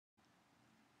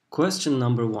Question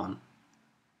number 1.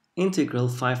 Integral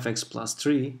 5x plus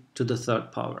 3 to the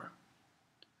third power.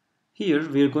 Here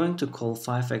we are going to call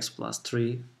 5x plus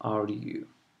 3 our u.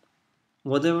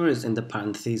 Whatever is in the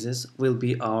parentheses will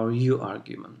be our u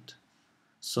argument.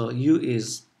 So u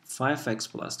is 5x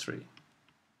plus 3.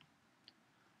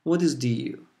 What is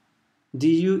du?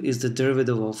 Du is the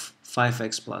derivative of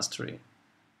 5x plus 3.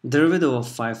 Derivative of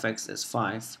 5x is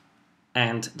 5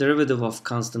 and derivative of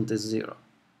constant is 0.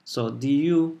 So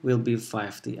du will be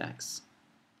 5 dx.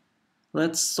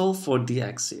 Let's solve for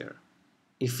dx here.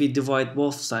 If we divide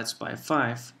both sides by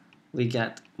 5, we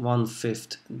get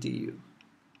 1/5 du.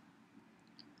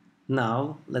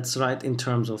 Now let's write in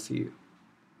terms of u.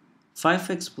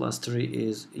 5x plus 3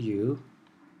 is u,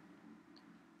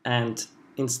 and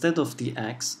instead of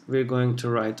dx, we're going to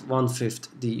write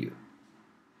 1/5 du.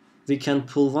 We can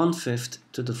pull 1/5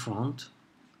 to the front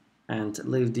and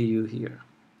leave du here.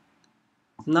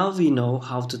 Now we know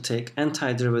how to take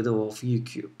antiderivative of u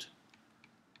cubed.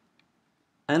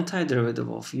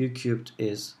 Antiderivative of u cubed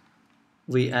is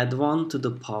we add 1 to the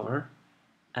power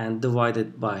and divide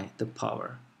it by the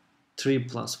power. 3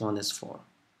 plus 1 is 4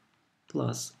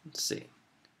 plus c.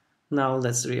 Now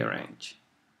let's rearrange.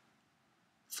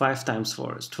 5 times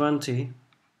 4 is 20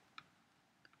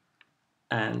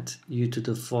 and u to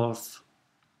the 4th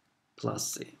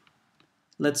plus c.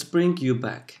 Let's bring u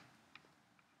back.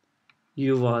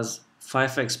 U was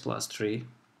 5x plus 3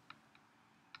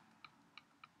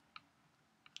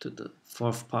 to the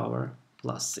 4th power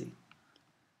plus c.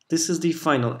 This is the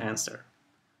final answer.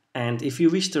 And if you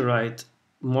wish to write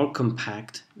more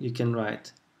compact, you can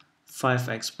write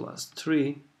 5x plus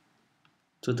 3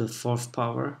 to the 4th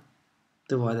power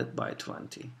divided by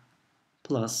 20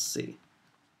 plus c.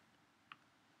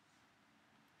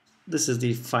 This is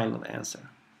the final answer.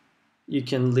 You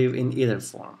can leave in either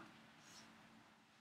form.